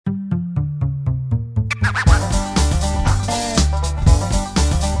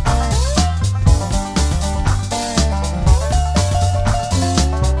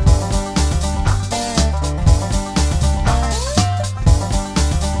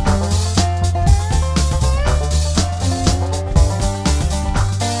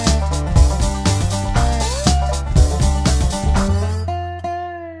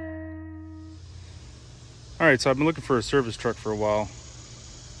Alright, so I've been looking for a service truck for a while,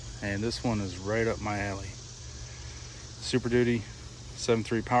 and this one is right up my alley. Superduty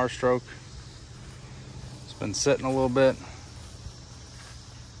 7.3 Power Stroke. It's been sitting a little bit,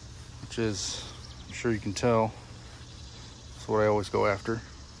 which is, I'm sure you can tell, that's what I always go after.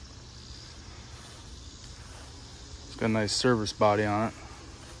 It's got a nice service body on it.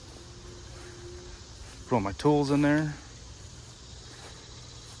 Put all my tools in there.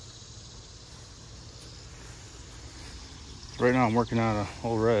 Right now I'm working on a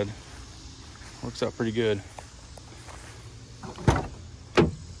old red. Works out pretty good.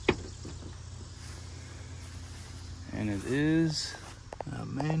 And it is a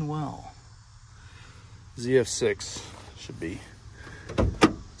Manuel ZF6, should be.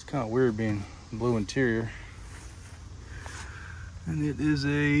 It's kind of weird being blue interior. And it is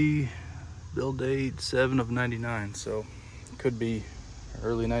a build date 7/99, so it could be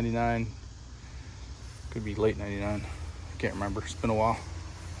early 99, could be late 99. Can't remember, it's been a while.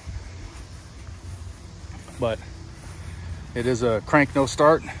 But it is a crank no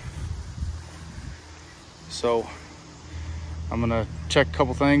start. So I'm gonna check a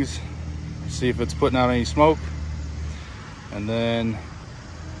couple things, see if it's putting out any smoke, and then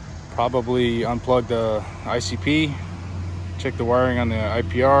probably unplug the ICP, check the wiring on the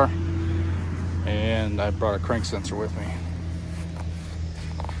IPR, and I brought a crank sensor with me.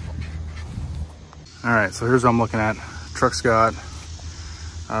 All right, so here's what I'm looking at. Truck's got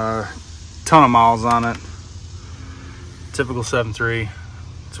a ton of miles on it. Typical 7.3.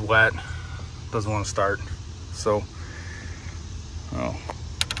 It's wet, doesn't want to start. So, oh,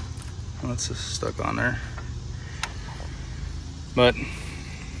 that's just stuck on there. But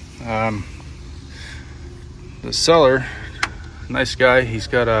the seller, nice guy. He's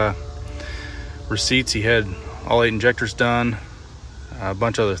got receipts. He had all 8 injectors done, a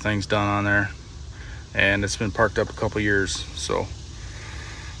bunch of other things done on there. And it's been parked up a couple years, so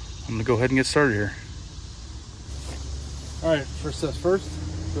I'm gonna go ahead and get started here. All right, first things first,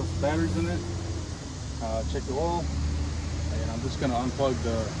 put the batteries in it, check the oil, and I'm just gonna unplug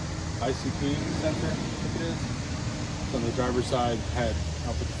the ICP sensor, I think it is. It's on the driver's side head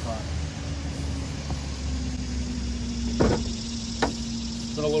up at the front.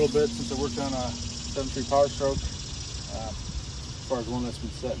 It's been a little bit since I worked on a 7.3 Power Stroke, as far as one that's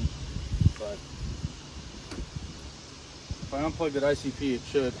been setting, but if I unplug that ICP, it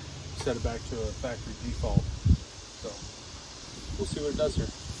should set it back to a factory default. So we'll see what it does here.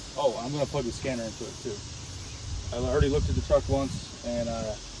 Oh, I'm going to plug the scanner into it too. I already looked at the truck once, and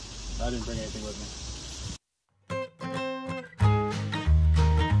I didn't bring anything with me.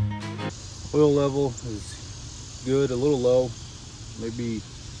 Oil level is good, a little low, maybe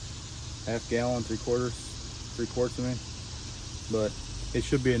half gallon, 3 quarts I mean, but it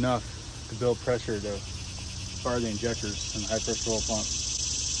should be enough to build pressure to fire the injectors and the high pressure oil pump.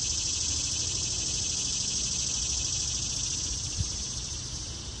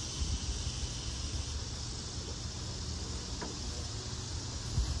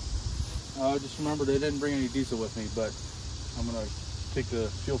 Just remembered I didn't bring any diesel with me, but I'm gonna take the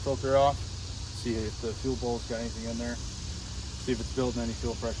fuel filter off, see if the fuel bowl's got anything in there, see if it's building any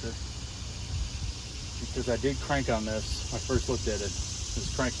fuel pressure. Because I did crank on this, I first looked at it. This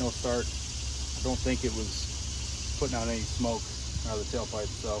crank no start. I don't think it was putting out any smoke out of the tailpipe,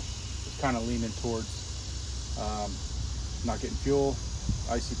 so it's kind of leaning towards not getting fuel,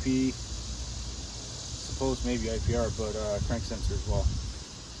 ICP, suppose maybe IPR, but crank sensor as well.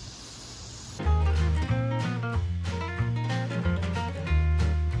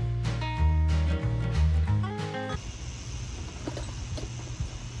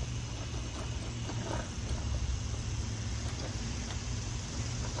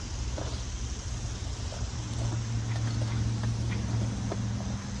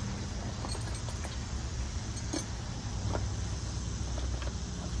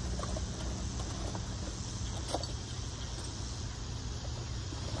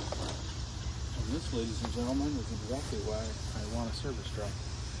 This, ladies and gentlemen, is exactly why I want a service truck.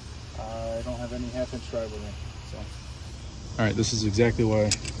 I don't have any half-inch drive with me, so. All right, this is exactly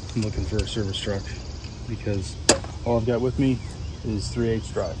why I'm looking for a service truck, because all I've got with me is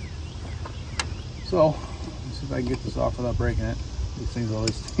 3/8 drive. So, let's see if I can get this off without breaking it. These things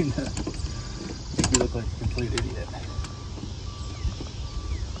always seem to make me look like a complete idiot.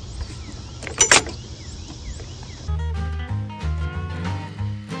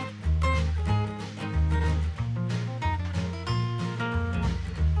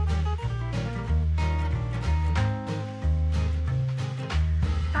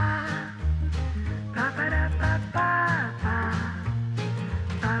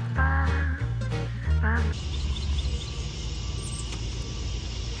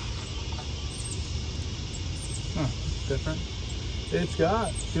 different. It's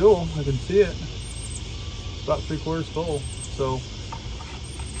got fuel, I can see it. It's about 3/4 full. So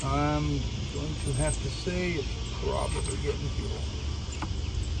I'm going to have to say it's probably getting fuel.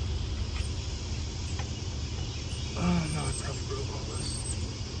 Oh no, I probably broke all this.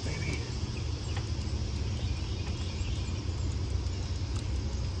 Maybe.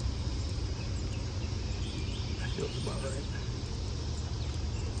 That feels about right.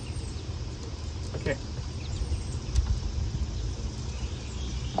 Okay.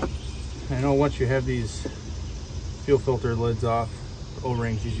 I know once you have these fuel filter lids off, the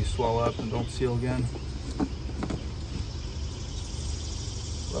O-rings usually swell up and don't seal again.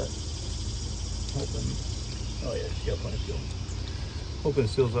 But hoping, oh yeah, she got plenty of fuel. Hoping it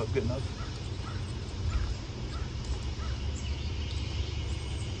seals up good enough.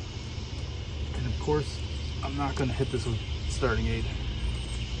 And of course, I'm not going to hit this with starting aid.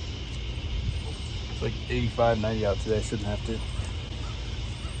 It's like 85, 90 out today. I shouldn't have to.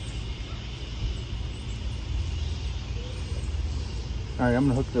 Alright, I'm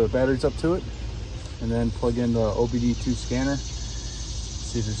going to hook the batteries up to it and then plug in the OBD2 scanner.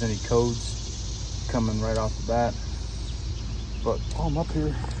 See if there's any codes coming right off the bat. But while I'm up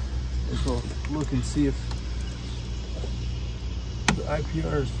here, let's go look and see if the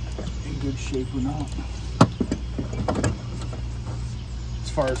IPR is in good shape or not.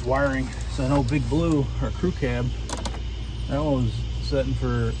 As far as wiring, so I know Big Blue, our crew cab, that one was setting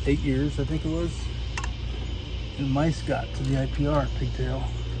for 8 years, I think it was. And mice got to the IPR pigtail.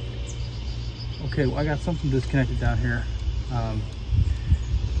 Okay, well, I got something disconnected down here. I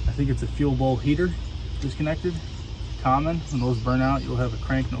think it's a fuel bowl heater disconnected. Common, when those burn out, you'll have a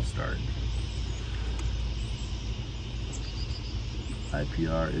crank no start.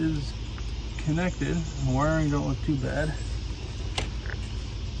 IPR is connected. The wiring don't look too bad.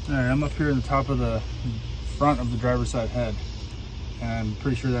 All right, I'm up here in the top of the front of the driver's side head. And I'm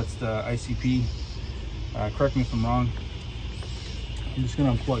pretty sure that's the ICP. Correct me if I'm wrong. I'm just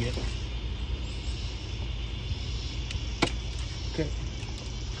gonna unplug it. Okay.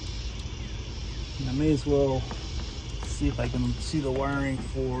 And I may as well see if I can see the wiring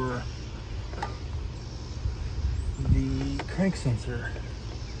for the crank sensor.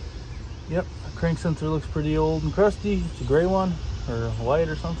 Yep, the crank sensor looks pretty old and crusty. It's a gray one or white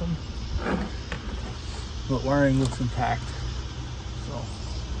or something. But wiring looks intact. So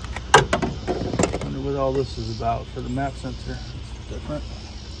I wonder what all this is about for the map sensor. It's different.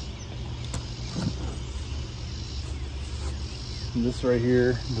 And this right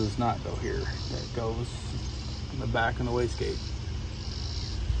here does not go here. It goes in the back in the wastegate.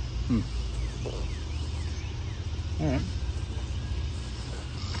 Alright.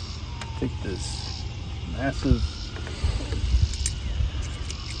 Take this massive,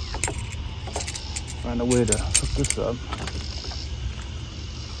 find a way to hook this up.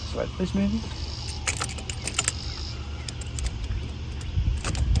 Sideways maybe?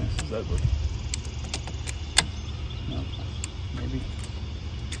 This is ugly. No, maybe.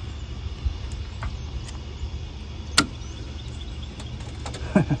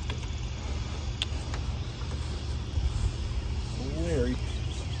 Larry.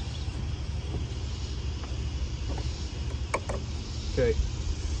 Okay.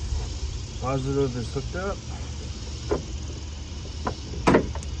 Positive is hooked up.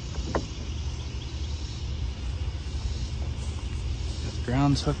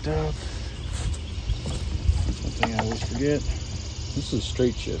 Ground's hooked up. One thing I always forget. This is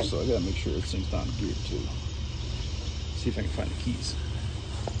straight shift, so I gotta make sure everything's not in gear too. See if I can find the keys.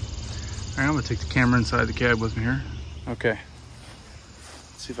 Alright, I'm gonna take the camera inside the cab with me here. Okay.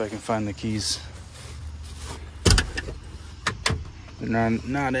 Let's see if I can find the keys. They're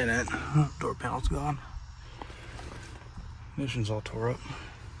not in it. Door panel's gone. Ignition's all tore up.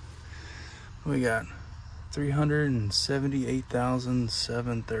 What we got?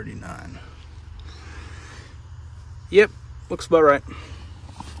 378,739. Yep, looks about right.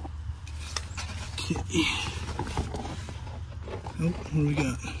 Okay. Oh, what do we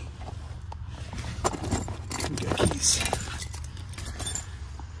got? We got keys.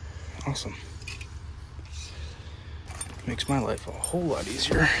 Awesome. Makes my life a whole lot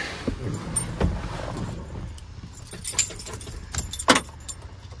easier.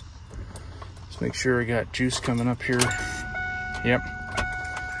 Let's make sure we got juice coming up here. Yep.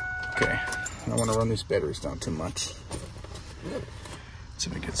 Okay. I don't want to run these batteries down too much. Let's see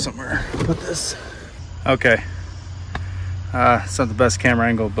if I can get somewhere to put this. Okay. It's not the best camera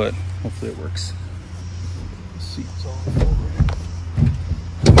angle, but hopefully it works. The seat's all over.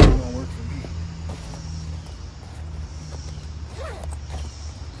 It won't work for me.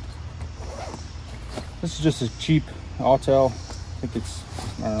 This is just a cheap Autel. I think it's,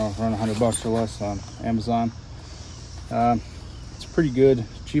 I don't know, around $100 or less on Amazon. It's a pretty good,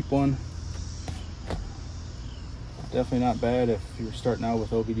 cheap one. Definitely not bad if you're starting out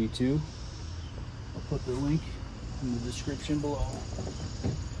with OBD2. I'll put the link in the description below.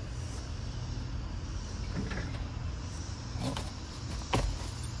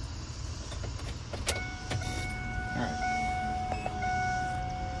 Alright.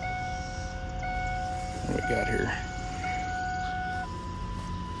 What do we got here?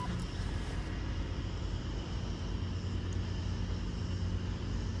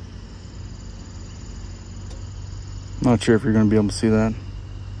 Not sure if you're going to be able to see that.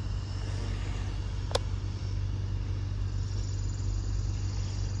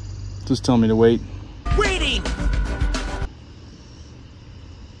 Just tell me to wait. Waiting!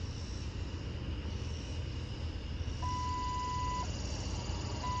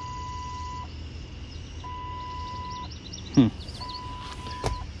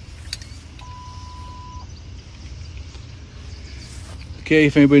 Okay,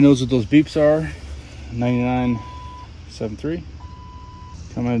 if anybody knows what those beeps are, 9973,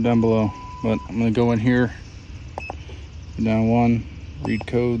 comment down below. But I'm going to go in here, down one, read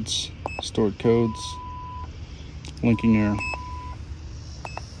codes, stored codes, linking error.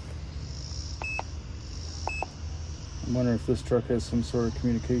 I'm wondering if this truck has some sort of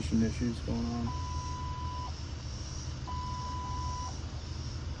communication issues going on.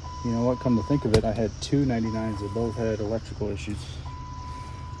 You know what, come to think of it, I had two 99s that both had electrical issues.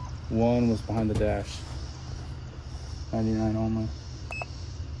 One was behind the dash. 99 only.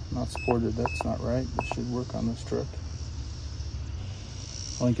 Not supported, that's not right. This should work on this truck.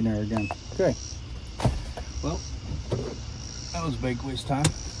 Linking error again. Okay. Well, that was a big waste of time.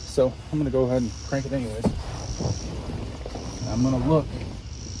 So I'm gonna go ahead and crank it anyways. I'm gonna look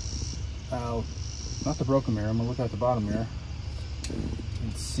out, not the broken mirror, I'm gonna look out the bottom mirror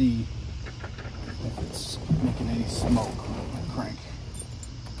and see if it's making any smoke on that crank.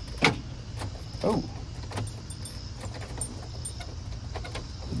 Oh,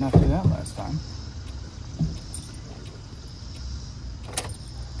 did not do that last time.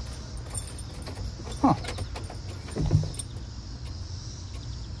 Huh.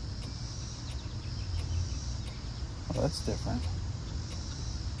 Well, that's different.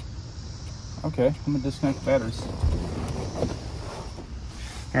 Okay, I'm gonna disconnect the batteries.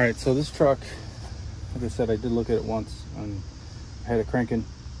 All right, so this truck, like I said, I did look at it once and I had it cranking.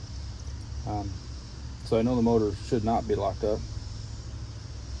 So I know the motor should not be locked up.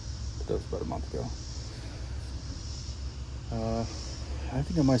 That was about a month ago. I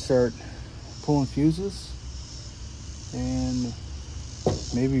think I might start pulling fuses and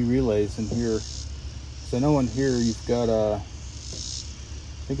maybe relays in here. So I know in here you've got I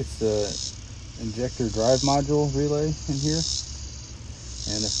think it's the injector drive module relay in here.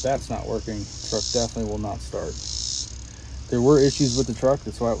 And if that's not working, the truck definitely will not start. There were issues with the truck,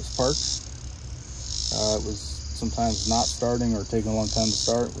 that's why it was parked. It was sometimes not starting or taking a long time to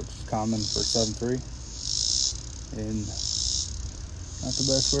start, which is common for 7.3. And not the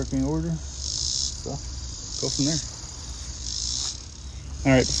best working order. So, go from there.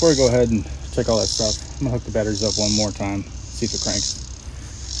 Alright, before I go ahead and check all that stuff, I'm going to hook the batteries up one more time, see if it cranks.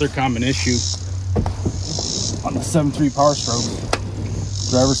 Third common issue on the 7.3 Power Stroke.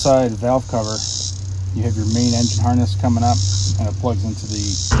 Driver side valve cover, you have your main engine harness coming up and it plugs into the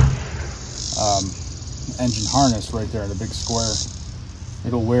engine harness right there, the big square.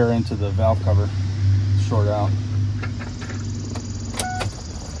 It'll wear into the valve cover, short out.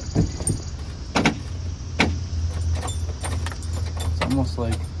 It's almost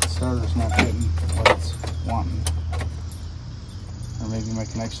like the starter's not getting what it's wanting. Or maybe my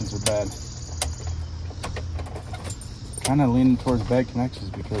connections are bad. Kind of leaning towards bad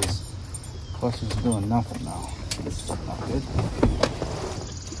connections because clutches are doing nothing now. It's not good.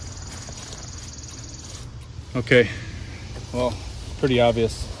 Okay, well, pretty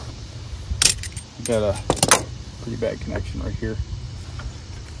obvious. I've got a pretty bad connection right here.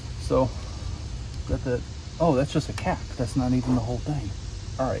 So, got that. Oh, that's just a cap. That's not even the whole thing.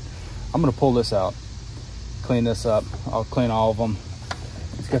 All right, I'm gonna pull this out, clean this up. I'll clean all of them.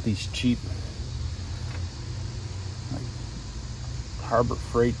 It's got these cheap Harbor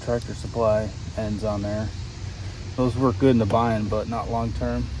Freight Tractor Supply ends on there. Those work good in the bind, but not long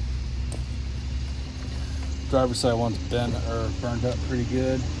term. Driver's side one's bent or burned up pretty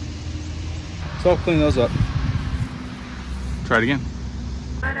good. So I'll clean those up. Try it again.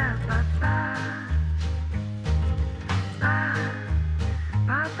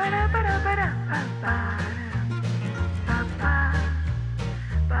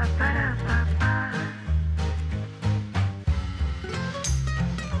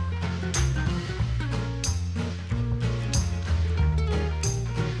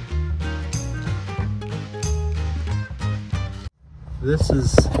 This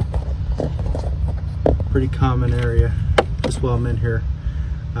is a pretty common area just while I'm in here.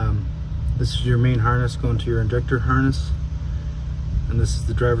 This is your main harness going to your injector harness, and this is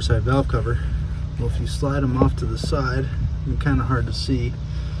the driver's side valve cover. Well, if you slide them off to the side, it's kind of hard to see,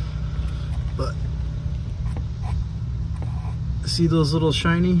 but see those little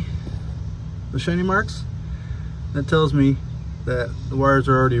shiny marks? That tells me that the wires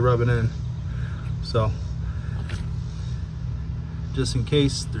are already rubbing in. So just in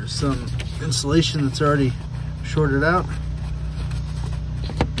case there's some insulation that's already shorted out,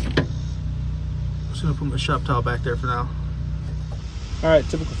 I'm just gonna put my shop towel back there for now. All right,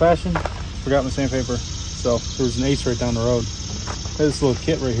 typical fashion, forgot my sandpaper. So there's an Ace right down the road. This little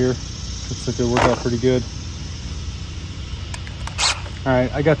kit right here, looks like it worked out pretty good. All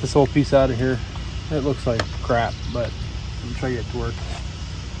right, I got this whole piece out of here. It looks like crap, but I'm gonna try to get it to work.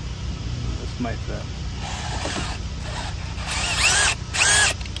 This might fit.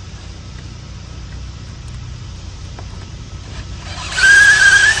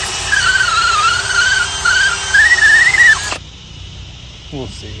 We'll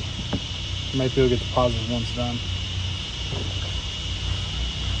see. Might be able to get the positive ones done.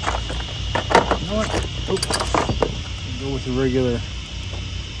 You know what? Oops. Go with the regular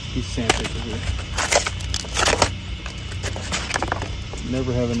piece of sandpaper here.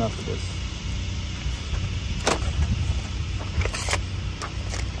 Never have enough of this.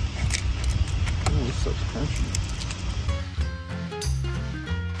 Oh, it's such crunchy.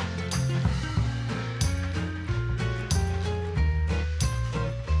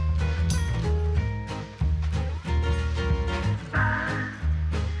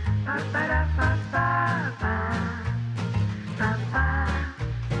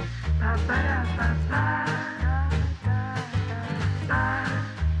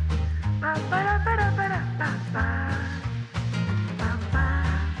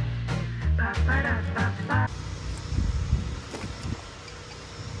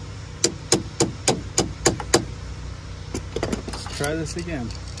 Try this again.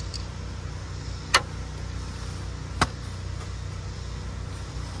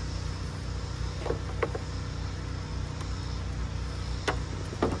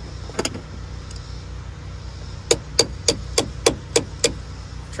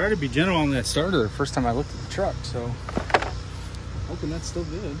 Try to be gentle on that starter the first time I looked at the truck, so hoping that's still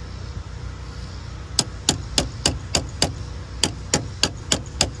good.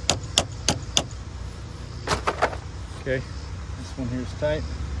 Okay. This one here is tight.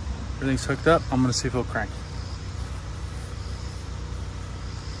 Everything's hooked up. I'm gonna see if it'll crank.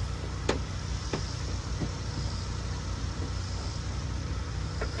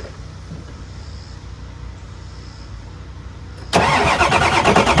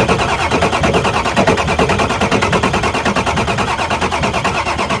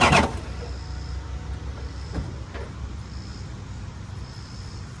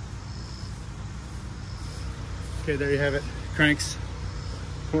 Okay, there you have it. Cranks.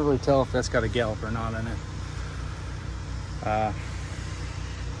 Can't really tell if that's got a gallop or not in it.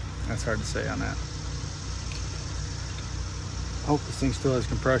 That's hard to say on that. I hope this thing still has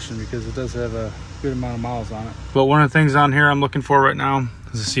compression because it does have a good amount of miles on it. But one of the things on here I'm looking for right now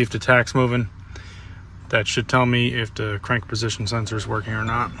is to see if the tach's moving. That should tell me if the crank position sensor is working or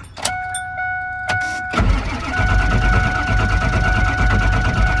not.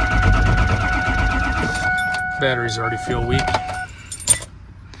 Batteries already feel weak.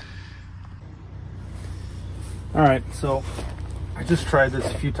 All right, so I just tried this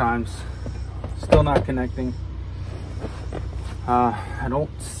a few times, still not connecting. I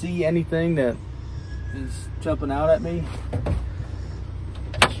don't see anything that is jumping out at me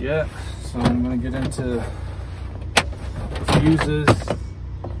yet, so I'm gonna get into fuses. Let's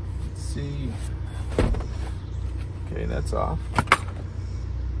see. Okay, that's off.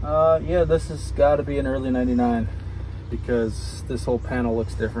 Yeah, this has got to be an early 99 because this whole panel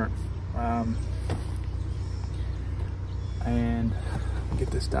looks different. And get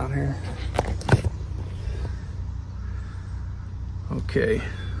this down here. Okay,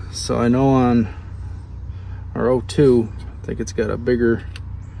 so I know on our O2, I think it's got a bigger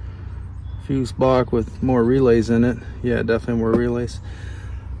fuse block with more relays in it. Yeah, definitely more relays.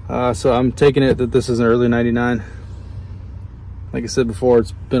 So I'm taking it that this is an early 99. Like I said before,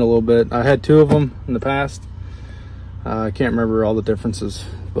 it's been a little bit. I had two of them in the past. I can't remember all the differences,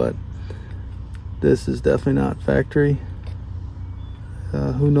 but this is definitely not factory.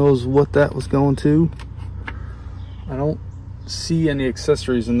 Who knows what that was going to. I don't see any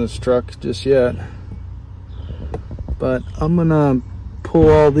accessories in this truck just yet, but I'm gonna pull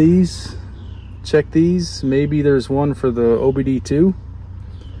all these check these. Maybe there's one for the OBD2,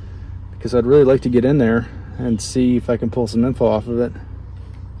 because I'd really like to get in there and see if I can pull some info off of it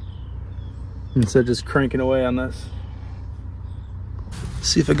instead of just cranking away on this.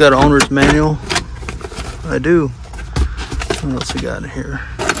 See if I got an owner's manual. I do. What else we got in here?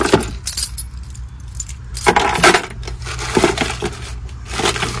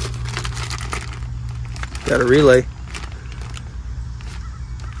 Got a relay.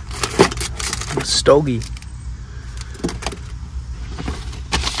 Stogie.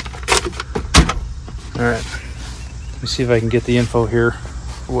 All right. Let me see if I can get the info here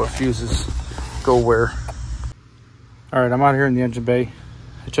for what fuses go where. All right, I'm out here in the engine bay.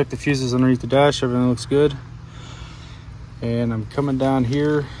 I checked the fuses underneath the dash. Everything looks good. And I'm coming down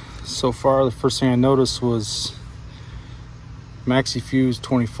here. So far, the first thing I noticed was maxi fuse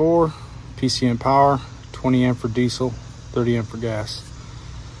 24, PCM power, 20 amp for diesel, 30 amp for gas.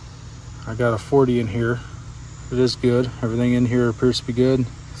 I got a 40 in here. It is good. Everything in here appears to be good,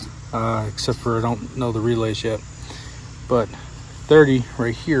 except for I don't know the relays yet. But 30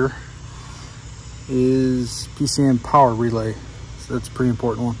 right here is PCM power relay. So that's a pretty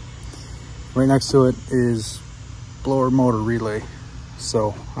important one. Right next to it is blower motor relay.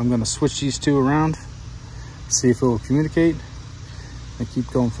 So I'm going to switch these two around, see if it will communicate, and keep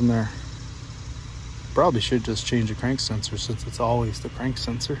going from there. Probably should just change the crank sensor, since it's always the crank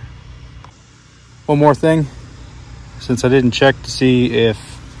sensor. One more thing, since I didn't check to see if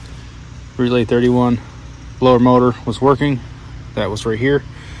relay 31 blower motor was working, that was right here.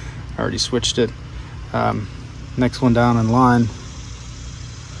 I already switched it. Next one down in line,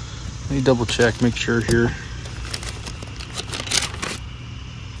 let me double check, make sure here.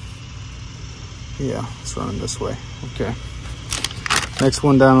 Yeah, it's running this way. Okay. Next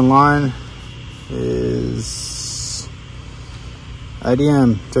one down in line is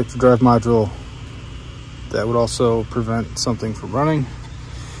IDM, check the drive module. That would also prevent something from running.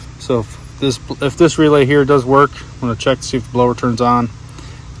 So if this relay here does work, I'm going to check to see if the blower turns on.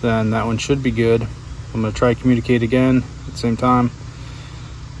 Then that one should be good. I'm going to try communicate again at the same time,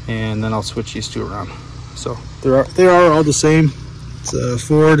 and then I'll switch these two around. So they are all the same. It's a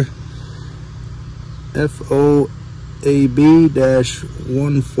Ford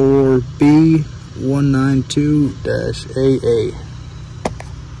FOAB-14B192-AA.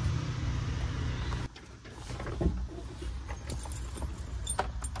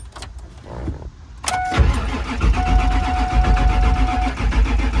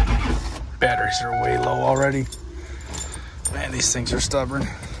 Batteries are way low already. Man, these things are stubborn.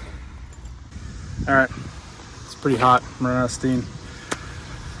 All right, it's pretty hot. I'm running out of steam.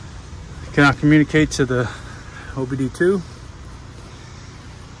 Cannot communicate to the OBD2,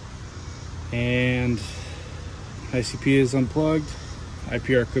 and ICP is unplugged.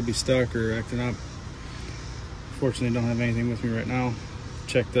 IPR could be stuck or acting up. Fortunately, don't have anything with me right now.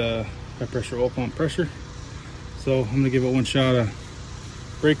 Check the high pressure oil pump pressure. So I'm gonna give it one shot of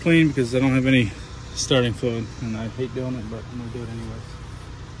brake clean, because I don't have any starting fluid, and I hate doing it, but I'm gonna do it anyways.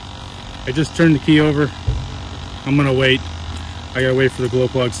 I just turned the key over. I'm gonna wait. I gotta wait for the glow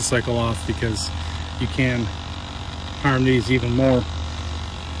plugs to cycle off, because you can harm these even more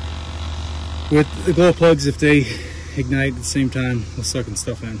with the glow plugs if they ignite at the same time with sucking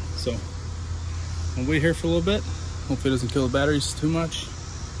stuff in. So I'll wait here for a little bit. Hopefully it doesn't kill the batteries too much.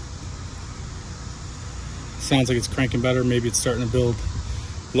 Sounds like it's cranking better. Maybe it's starting to build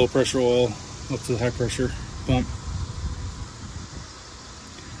low pressure oil up to the high pressure pump.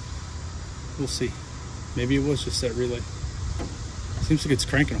 We'll see. Maybe it was just that relay. Seems like it's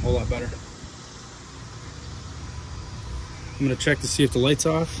cranking a whole lot better. I'm gonna check to see if the light's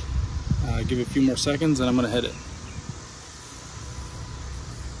off. Give it a few more seconds, and I'm gonna hit it.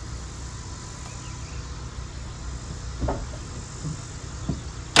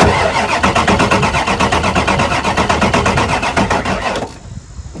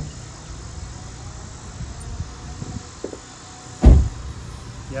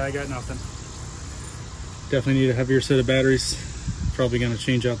 Yeah, I got nothing. Definitely need a heavier set of batteries. Probably gonna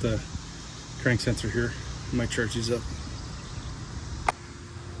change out the crank sensor here. I might charge these up.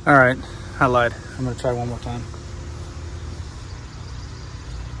 All right, I lied. I'm gonna try one more time.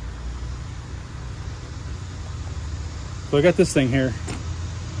 So I got this thing here.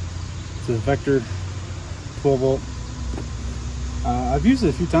 It's a Vector 12 volt. I've used it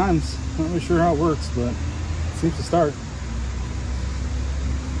a few times. Not really sure how it works, but it seems to start.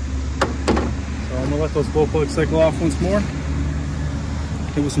 So I'm gonna let those glow plugs cycle off once more.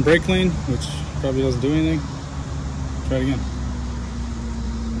 Hit with some brake clean, which probably doesn't do anything. Try it again.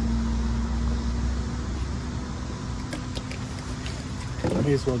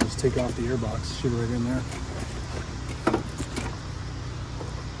 May as well just take off the airbox, shoot it right in there.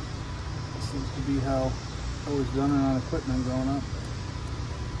 Seems to be how I was done it on equipment growing up.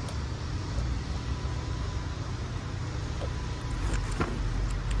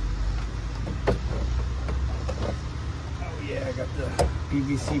 Oh yeah, I got the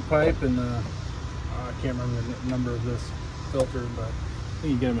PVC pipe and the, I can't remember the number of this filter, but I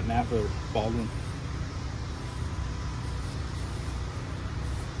think you get them at Napa or Baldwin.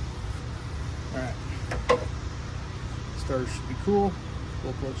 Alright, starter should be cool,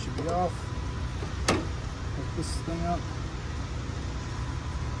 fuel plug should be off. Hook this thing up.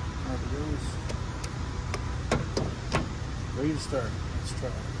 There it goes. Ready to start. Let's try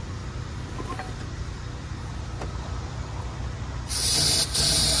it.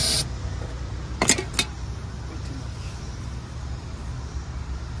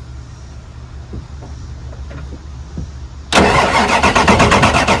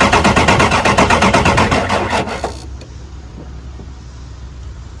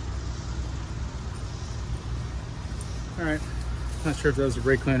 Alright, not sure if that was a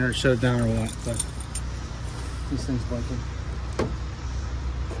brake cleaner or shut it down or what, but this thing's blinking.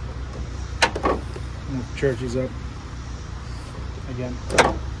 I'm gonna charge these up again.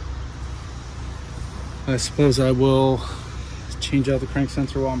 I suppose I will change out the crank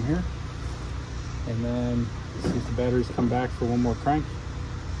sensor while I'm here, and then see if the batteries come back for one more crank.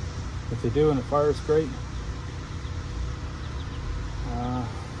 If they do and it fires, great.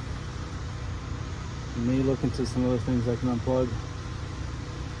 May look into some other things I can unplug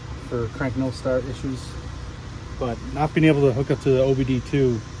for crank no start issues, but not being able to hook up to the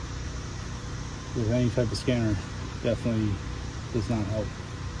OBD2 with any type of scanner definitely does not help.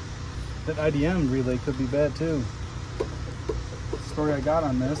 That IDM relay could be bad too. The story I got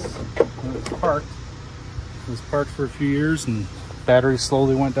on this, when it was parked for a few years and battery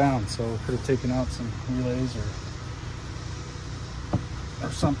slowly went down, so it could have taken out some relays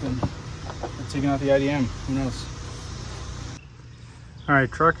or something. Taking out the IDM, who knows? All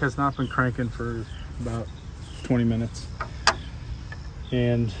right, truck has not been cranking for about 20 minutes.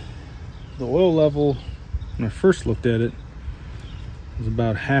 And the oil level, when I first looked at it, was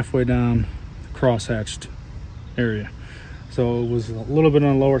about halfway down the crosshatched area. So it was a little bit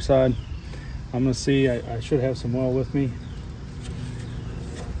on the lower side. I'm gonna see, I should have some oil with me.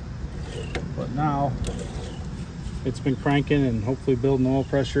 But now, it's been cranking and hopefully building oil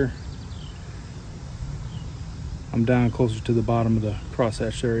pressure. I'm down closer to the bottom of the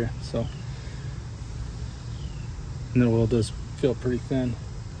crosshatch area, so, and the oil does feel pretty thin.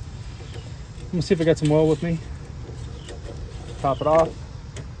 I'm gonna see if I got some oil with me. Top it off.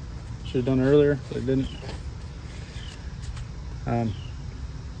 Should have done it earlier, but I didn't.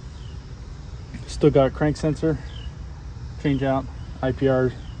 Still got crank sensor. Change out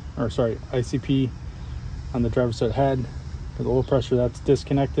IPR, or sorry, ICP on the driver's side head for the oil pressure. That's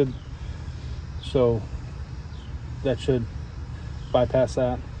disconnected, so that should bypass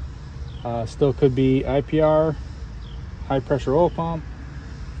that. Still could be IPR, high pressure oil pump,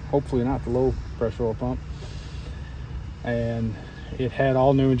 hopefully not the low pressure oil pump. And it had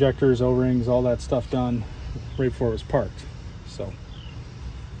all new injectors, O-rings, all that stuff done right before it was parked. So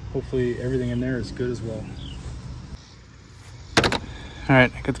hopefully everything in there is good as well. All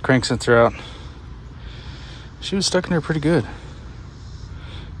right, I got the crank sensor out. She was stuck in there pretty good.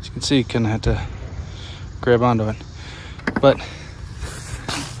 As you can see, kind of had to grab onto it. But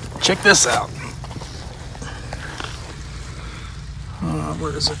check this out.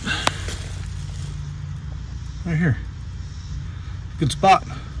 Where is it? Right here. Good spot.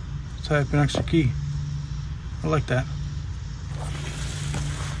 Tie up an extra key. I like that.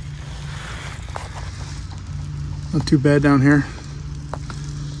 Not too bad down here.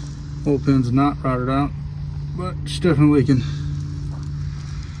 Oil pin's not routed out, but it's definitely leaking.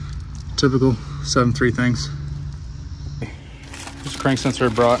 Typical 7.3 things. This crank sensor I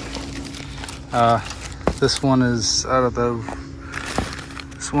brought. This one is out of the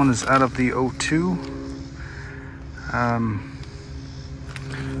O2.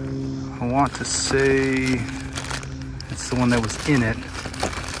 I want to say it's the one that was in it,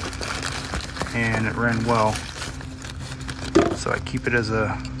 and it ran well, so I keep it as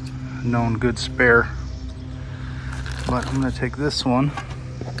a known good spare. But I'm going to take this one,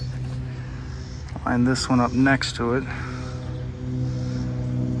 line this one up next to it.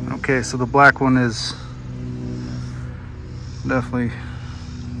 Okay, so the black one is definitely,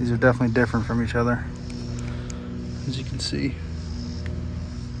 these are definitely different from each other, as you can see.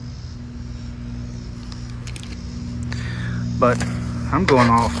 But I'm going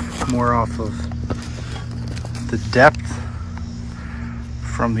more off of the depth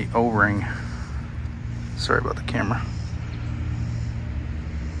from the O-ring. Sorry about the camera.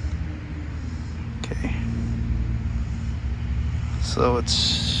 Okay. So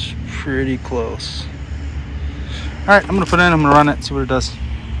it's pretty close. Alright, I'm gonna put it in, I'm gonna run it, see what it does.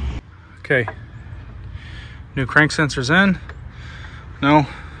 Okay. New crank sensor's in. No,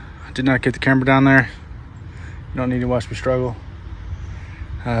 I did not get the camera down there. You don't need to watch me struggle.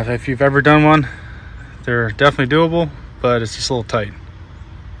 If you've ever done one, they're definitely doable, but it's just a little tight.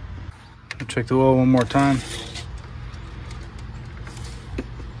 I'll check the oil one more time.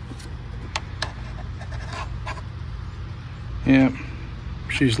 Yeah,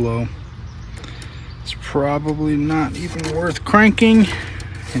 she's low. It's probably not even worth cranking.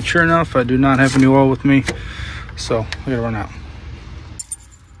 And sure enough, I do not have any oil with me, so I gotta run out.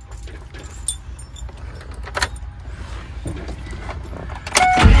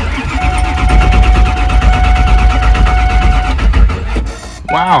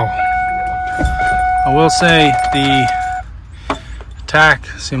 Wow. I will say the attack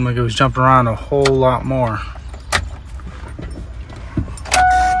seemed like it was jumping around a whole lot more.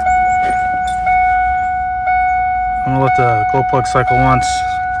 I'm gonna let the glow plug cycle once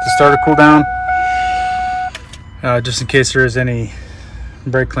to start to cool down, just in case there is any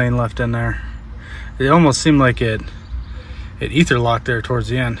brake clean left in there. It almost seemed like it ether locked there towards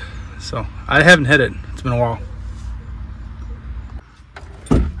the end, so I haven't hit it. It's been a while.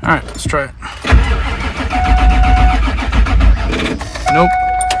 All right, let's try it. Nope,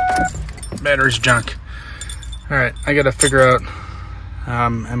 battery's junk. All right, I gotta figure out,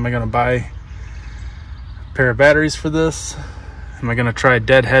 am I gonna buy a pair of batteries for this? Am I gonna try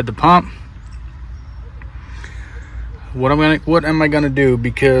deadhead the pump? What am I gonna do?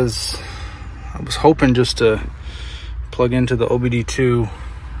 Because I was hoping just to plug into the OBD2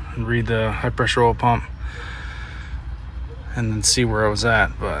 and read the high pressure oil pump and then see where I was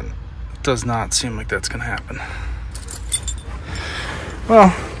at, but it does not seem like that's gonna happen.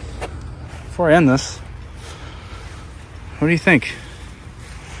 Well, before I end this, what do you think?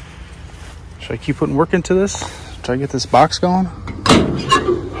 Should I keep putting work into this? Try to get this box going?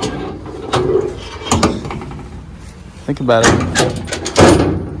 Think about it.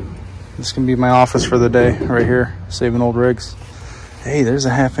 This can be my office for the day, right here, saving old rigs. Hey, there's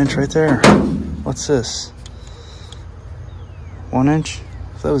a 1/2 inch right there. What's this? 1 inch?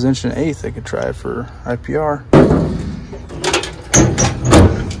 If that was 1 1/8, I could try it for IPR.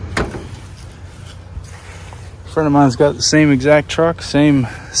 A friend of mine's got the same exact truck, same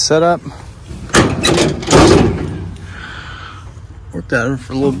setup. Worked at it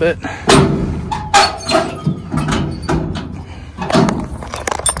for a little bit.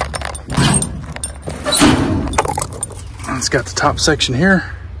 It's got the top section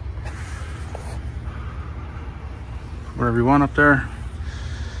here. Whatever you want up there.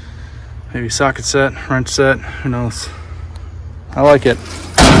 Maybe socket set, wrench set, who knows. I like it.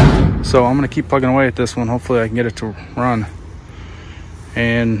 So I'm gonna keep plugging away at this one. Hopefully I can get it to run.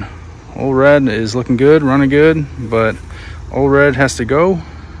 And old red is looking good, running good, but old red has to go.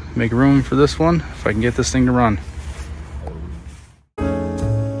 Make room for this one if I can get this thing to run.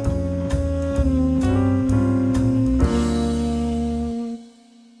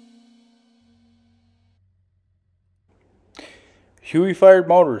 Huey fired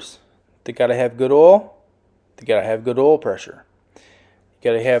motors, they gotta have good oil, they gotta have good oil pressure.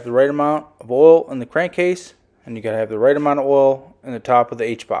 You gotta have the right amount of oil in the crankcase, and you gotta have the right amount of oil in the top of the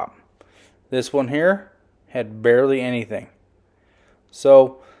H-pop. This one here had barely anything.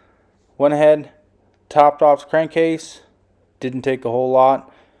 So went ahead, topped off the crankcase, didn't take a whole lot,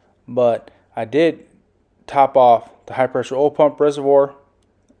 but I did top off the high pressure oil pump reservoir.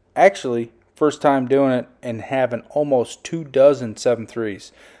 Actually, first time doing it and having almost 24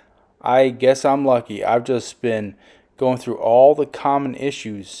 7.3s. I guess I'm lucky. I've just been going through all the common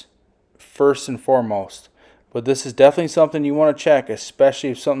issues first and foremost. But this is definitely something you want to check, especially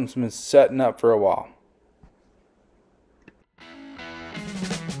if something's been setting up for a while.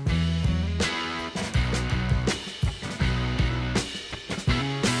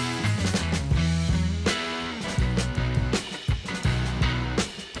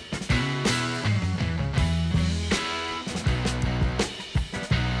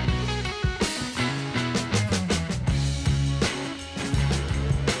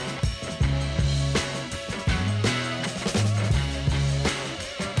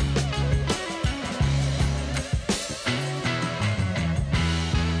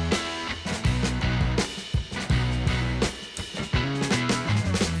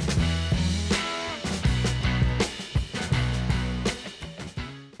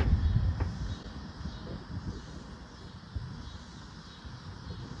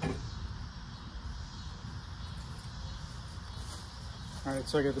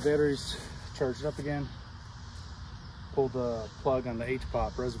 So I got the batteries charged up again. Pulled the plug on the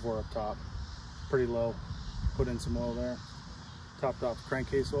H-pop reservoir up top. Pretty low. Put in some oil there. Topped off the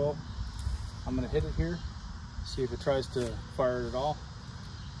crankcase oil. I'm gonna hit it here, see if it tries to fire it at all.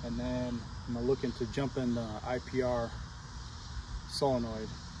 And then I'm gonna look into jumping the IPR solenoid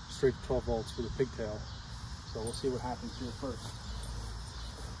straight to 12 volts for the pigtail. So we'll see what happens here first.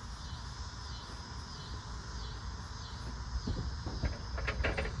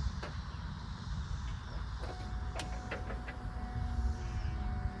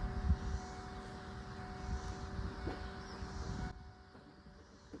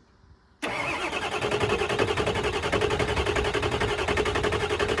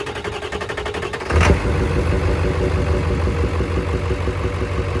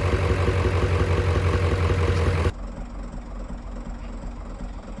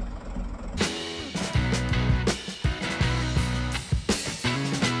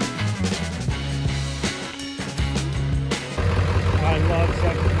 I love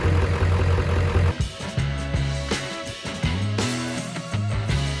second.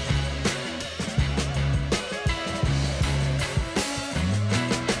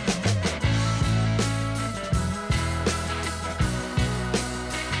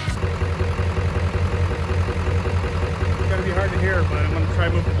 It's gonna be hard to hear, but I'm gonna try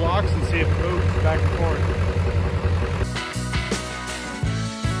to move the blocks and see if it moves back and forth.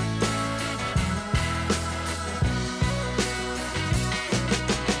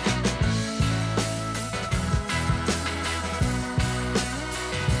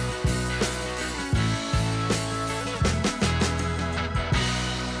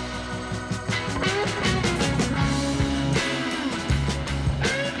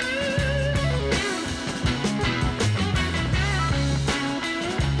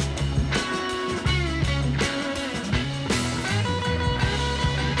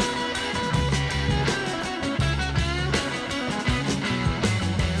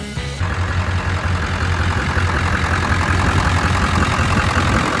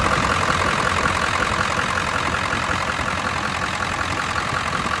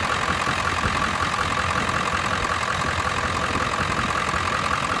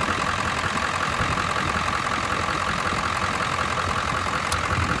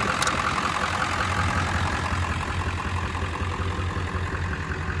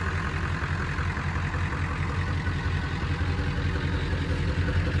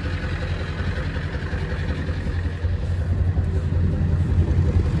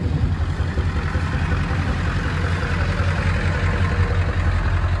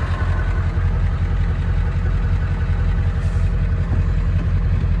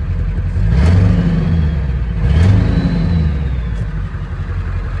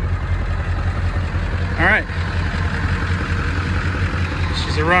 All right,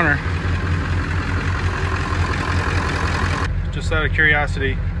 she's a runner. Just out of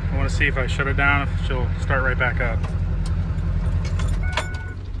curiosity, I want to see if I shut it down, if she'll start right back up.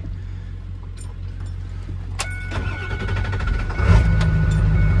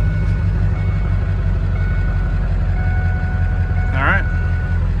 All right.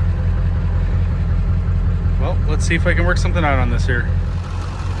 Well, let's see if I can work something out on this here.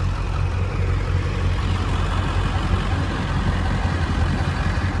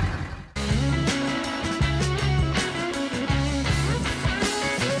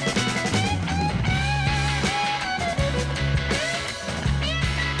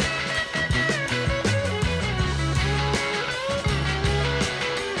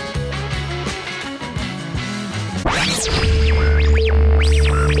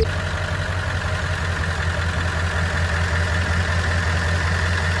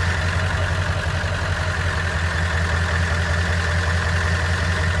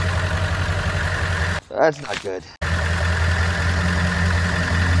 That's not good.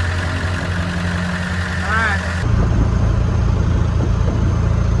 Alright.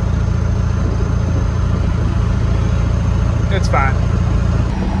 It's fine.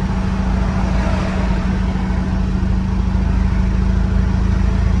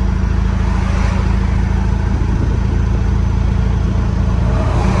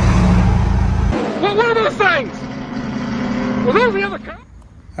 What were those things? Were those the other car?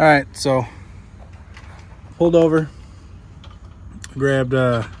 Alright, so pulled over, grabbed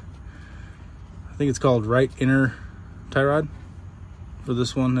I think it's called right inner tie rod for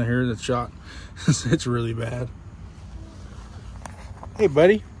this one here that's shot. It's really bad. Hey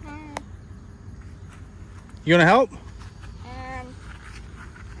buddy, you gonna help?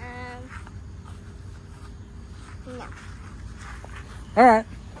 No. All right.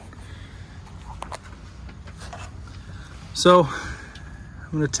 So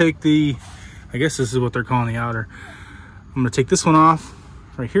I'm gonna take the, I guess this is what they're calling the outer. I'm gonna take this one off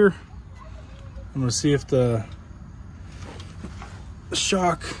right here. I'm gonna see if the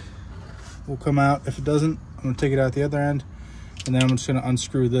shock will come out. If it doesn't, I'm gonna take it out the other end, and then I'm just gonna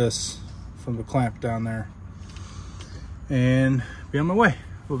unscrew this from the clamp down there and be on my way.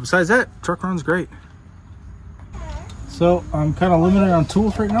 But besides that, truck runs great. So I'm kind of limited on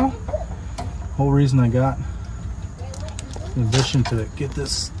tools right now. Whole reason I got in addition to get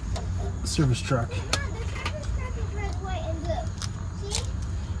this service truck.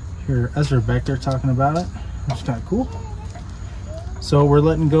 Here, Ezra back there talking about it, which is kind of cool. So we're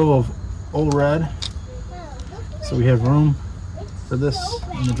letting go of old red, so we have room for this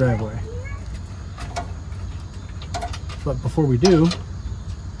in the driveway. But before we do,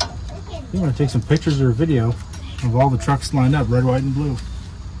 I'm going to take some pictures or a video of all the trucks lined up, red, white, and blue.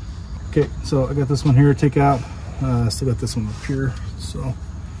 Okay, so I got this one here to take out. Still got this one up here. So,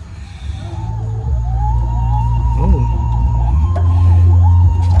 oh,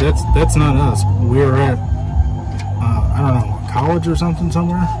 that's not us. We were at I don't know, college or something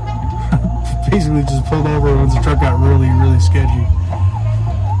somewhere. Basically, just pulled over once the truck got really, really sketchy.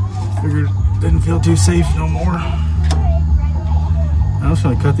 Figured it didn't feel too safe no more. I was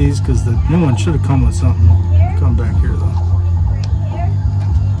going to cut these because the new one should have come with something. Come back here though.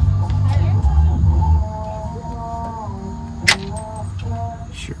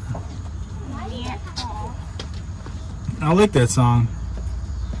 Sure. I like that song.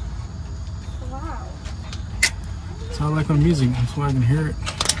 That's how I like my music. That's why I can hear it.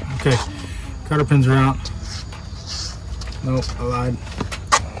 Okay, cotter pins are out. Nope, I lied.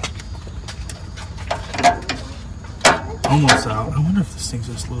 Almost out. I wonder if this thing's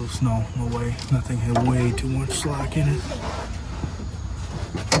just loose. No, no way. That thing had way too much slack in it.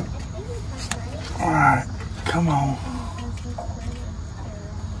 Alright, come on.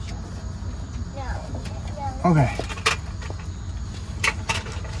 Okay.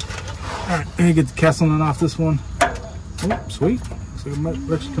 Alright, I'm gonna get the castle nut off this one. Oh, sweet. Looks like it might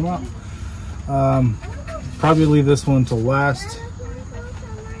actually come out. Probably leave this one until last.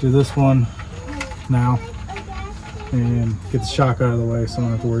 Do this one now. And get the shock out of the way so I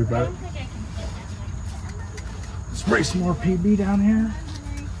don't have to worry about it. Spray some more PB down here.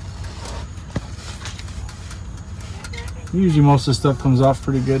 Usually most of the stuff comes off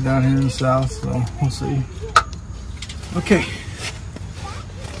pretty good down here in the south, so we'll see. Okay.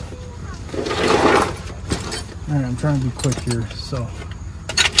 Alright, I'm trying to be quick here so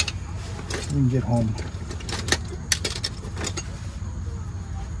we can get home.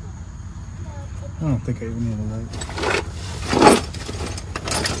 I don't think I even need a light.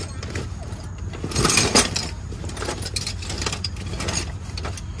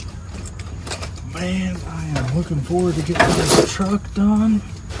 Man, I am looking forward to getting this truck done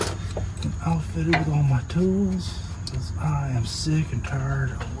and outfitted with all my tools, because I am sick and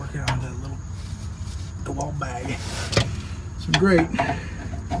tired of working on that little DeWalt bag. So great.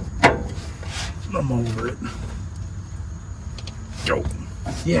 I'm over it. Go.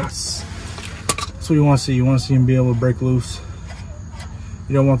 Yes. That's what you want to see. You want to see him be able to break loose.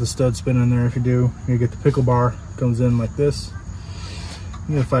 You don't want the stud spinning in there. If you do, you get the pickle bar. Comes in like this.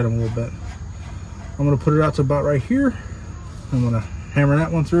 You gotta fight him a little bit. I'm gonna put it out to about right here. I'm gonna hammer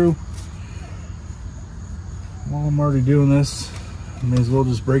that one through. While I'm already doing this, I may as well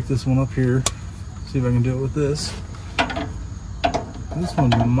just break this one up here. See if I can do it with this. This one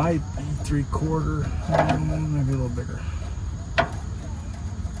might be 3/4, maybe a little bigger.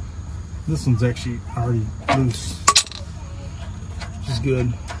 This one's actually already loose, which is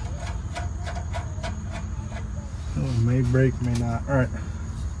good. That one may break, may not. All right,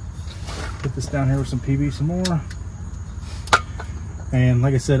 put this down here with some PB some more. And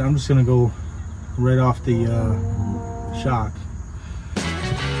like I said, I'm just gonna go right off the shock.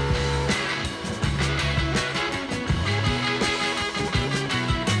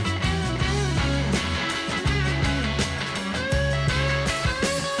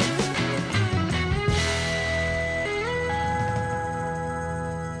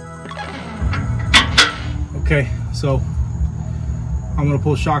 Okay, so I'm gonna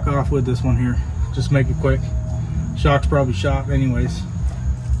pull shock off with this one here. Just make it quick. Shock's probably shot anyways.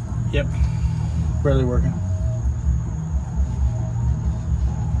 Yep, barely working.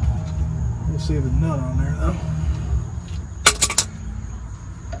 We'll save the nut on there though.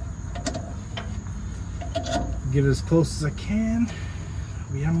 Get as close as I can.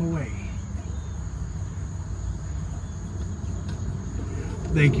 I'll be on my way.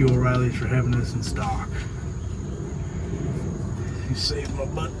 Thank you, O'Reilly's, for having this in stock. You saved my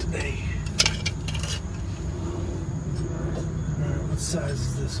butt today. Alright, let's size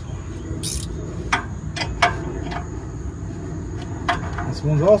is this one? This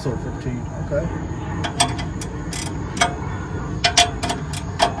one's also 15. Okay.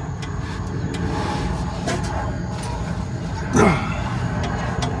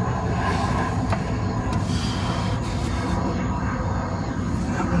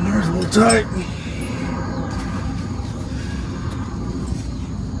 That one there's a little tight.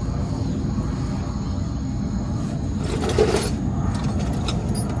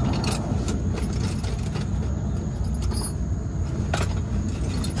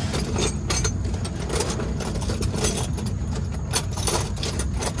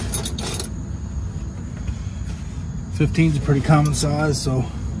 $15's a pretty common size, so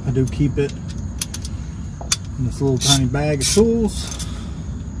I do keep it in this little tiny bag of tools.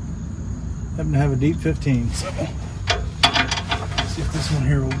 Happen to have a deep 15, so let's see if this one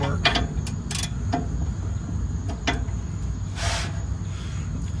here will work.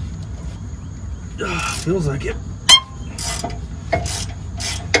 Feels like it.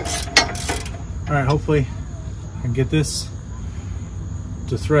 All right, hopefully I can get this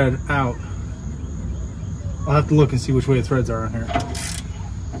to thread out. I'll have to look and see which way the threads are on here.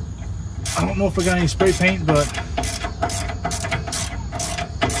 I don't know if I got any spray paint, but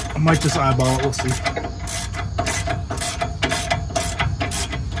I might just eyeball it. We'll see.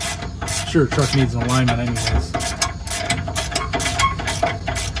 Sure, truck needs an alignment anyways.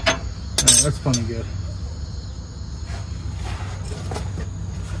 Alright, that's funny good.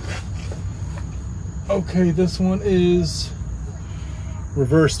 Okay, this one is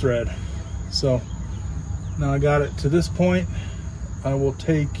reverse thread. So now I got it to this point. I'll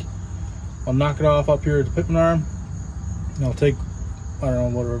knock it off up here at the pippin arm, and I'll take, I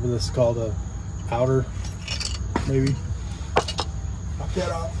don't know, whatever this is called, a outer, maybe. Knock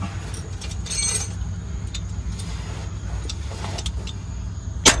that off.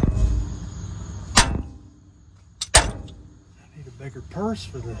 I need a bigger purse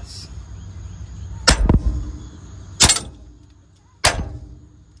for this.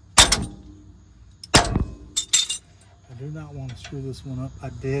 I do not want to screw this one up. I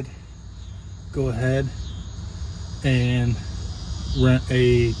did go ahead and rent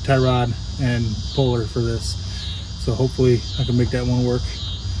a tie rod and puller for this, so hopefully I can make that one work.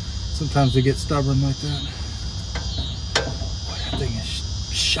 Sometimes they get stubborn like that. Boy, that thing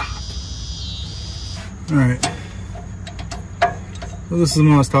is shot. All right, well, this is the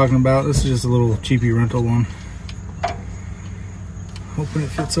one I was talking about. This is just a little cheapy rental one. Hoping it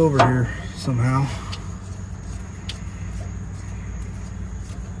fits over here somehow.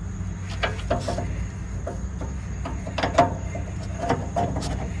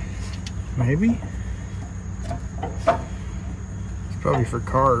 Maybe. It's probably for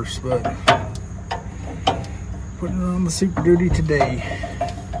cars, but putting it on the Superduty today.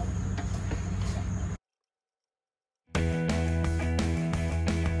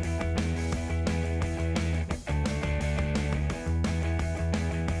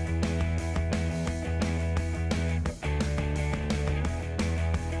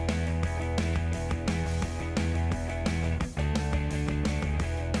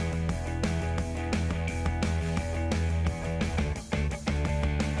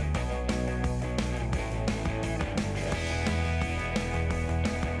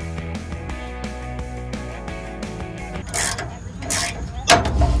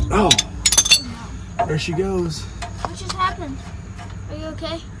 Oh, there she goes. What just happened? Are you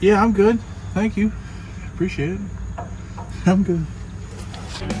okay? Yeah, I'm good. Thank you. Appreciate it. I'm good.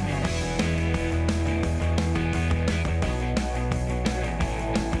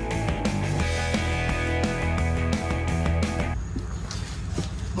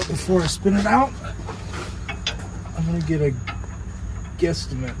 But before I spin it out, I'm gonna get a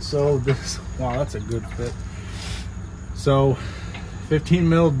guesstimate. So this, wow, that's a good fit. So 15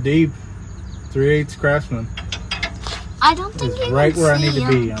 mil deep, 3/8 Craftsman. I don't think you right can where I see need to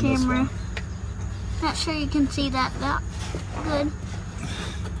be on camera. this one. Not sure you can see that good.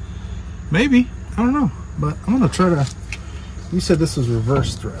 Maybe, I don't know, but I'm gonna try to. You said this was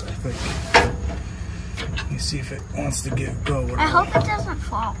reverse thread, I think. Let me see if it wants to go. I hope it doesn't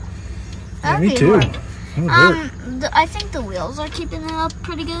fall. Yeah, That'd me be too. hard. I think the wheels are keeping it up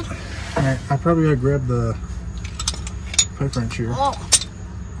pretty good. All right, I probably gotta grab the pipe wrench here.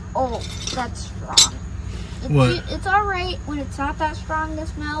 Oh, that's strong. What? It's all right when it's not that strong, the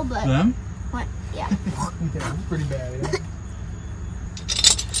smell, but Them? what? Yeah. Yeah, it's pretty bad. Yeah.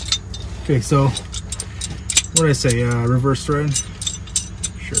 Okay, so what did I say? Reverse thread.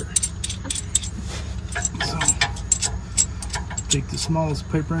 Sure. So take the smallest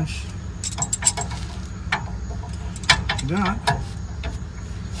pipe wrench you got.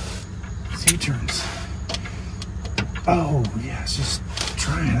 U-turns. Oh, yeah, it's just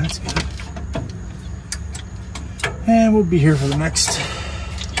trying. That's good. And we'll be here for the next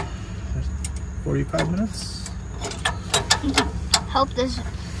 45 minutes. Hope this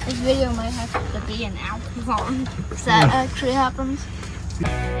video might have to be an hour long, if that actually happens.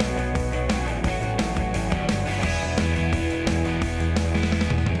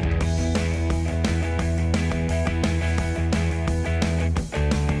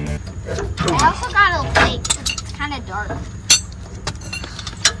 I also got a light. It's kind of dark.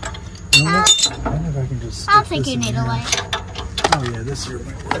 I wonder if I can just. I don't think you need a light. Oh yeah, this here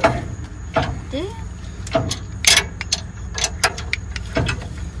might work. Do you?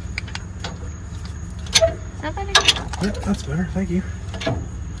 Is that better? Yep, that's better. Thank you.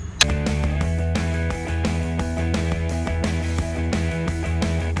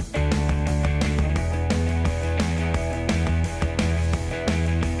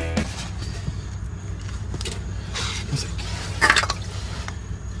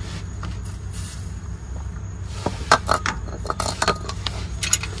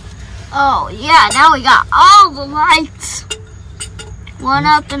 Oh yeah, now we got all the lights. One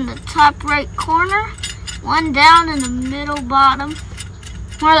up in the top right corner, one down in the middle bottom,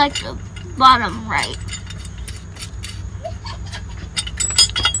 more like the bottom right.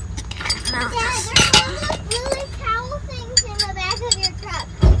 Dad, there's really towel things in the back of your truck.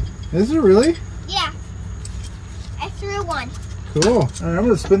 Is it really? Yeah. I threw one. Cool. All right, I'm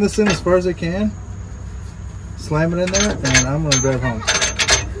gonna spin this in as far as I can. Slam it in there, and I'm gonna drive home.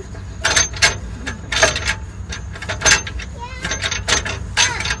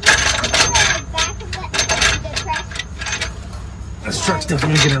 This truck's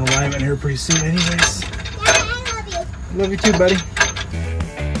definitely gonna get in alignment here pretty soon anyways. Dad, I love you. Love you too, buddy.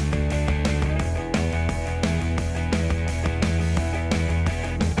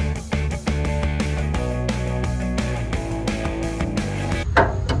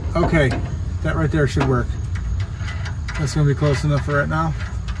 Okay, that right there should work. That's gonna be close enough for right now.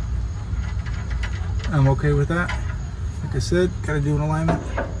 I'm okay with that. Like I said, gotta do an alignment.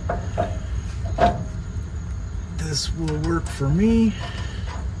 This will work for me.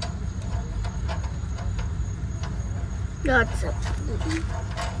 That's it.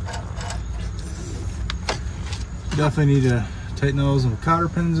 Definitely need to tighten those with cotter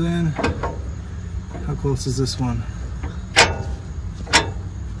pins in. How close is this one?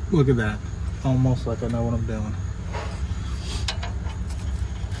 Look at that. Almost like I know what I'm doing.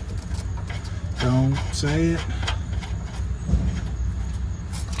 Don't say it.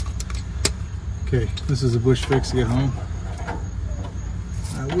 Okay, this is a bush fix to get home.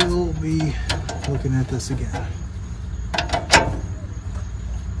 I will be looking at this again.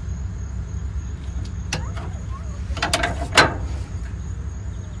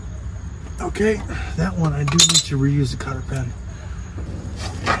 Okay, that one I do need to reuse the cotter pen.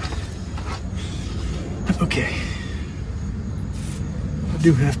 Okay. I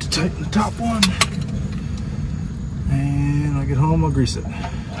do have to tighten the top one. And when I get home, I'll grease it.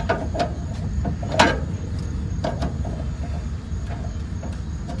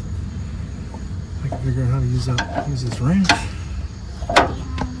 I can figure out how to use this wrench.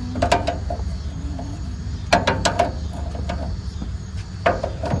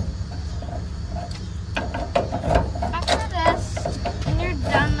 After this, when you're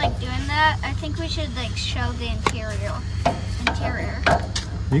done like doing that, I think we should like show the interior.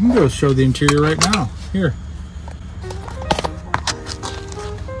 You can go show the interior right now. Here.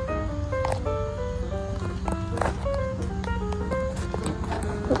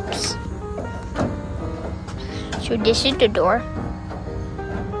 Oops. So this is the door.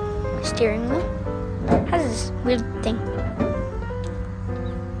 Steering wheel. Has this weird thing.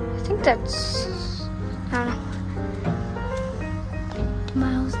 I think that's, I don't know, 2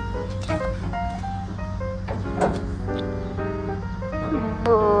 miles.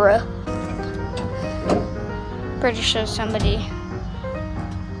 Bruh. Pretty sure somebody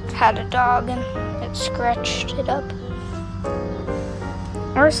had a dog and it scratched it up.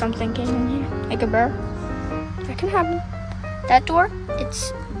 Or something came in here, like a bear. That can happen. That door,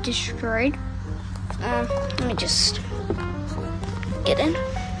 it's destroyed. Let me just get in.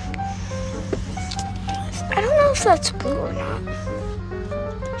 I don't know if that's blue or not.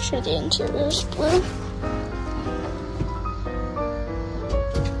 Sure, the interior is blue.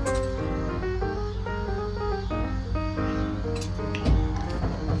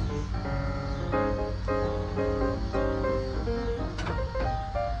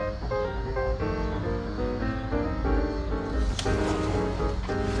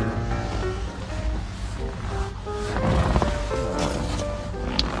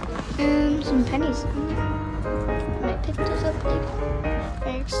 And some pennies in there. I might pick those up later.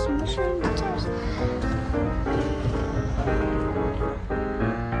 Fire extinguisher and guitars.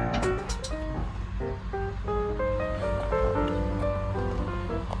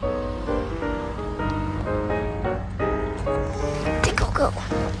 Go.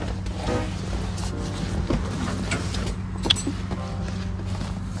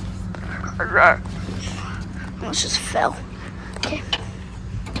 Almost just fell. Okay.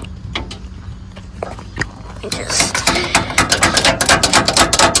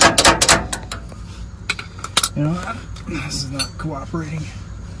 You know what? This is not cooperating.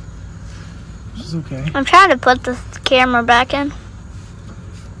 Which is okay. I'm trying to put the camera back in.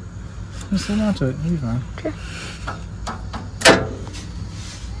 Just hold on to it. You'll be fine. Okay.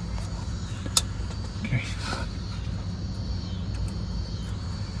 Okay.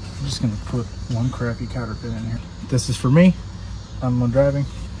 I'm just gonna put one crappy counter pin in here. This is for me. I'm driving,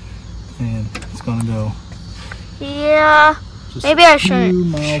 and it's gonna go. Yeah. Just maybe I shouldn't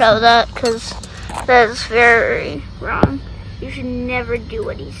miles show that because that is very wrong. You should never do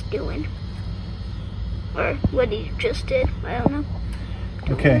what he's doing. Or what he just did. I don't know.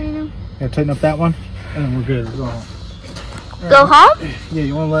 Okay. Really know. Gotta tighten up that one, and then we're good. We're going home. Go home? Yeah,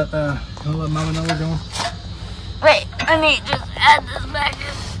 you wanna let Mama know we're going? Wait, let me just add this back in.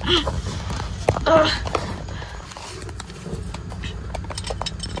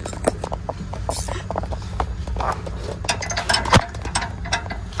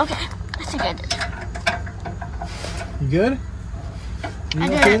 Okay, I think I did. You good? You I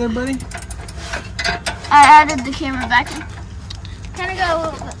did okay it. there, buddy? I added the camera back in. Kind of got a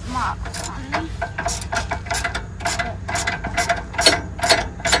little bit mocked on me.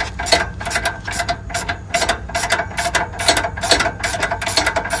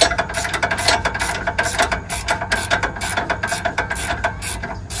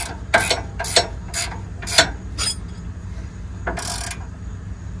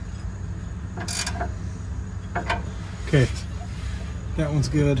 Okay, that one's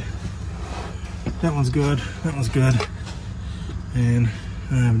good. That one's good. That one's good. And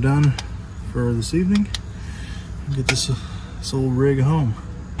I'm done for this evening. Get this old rig home.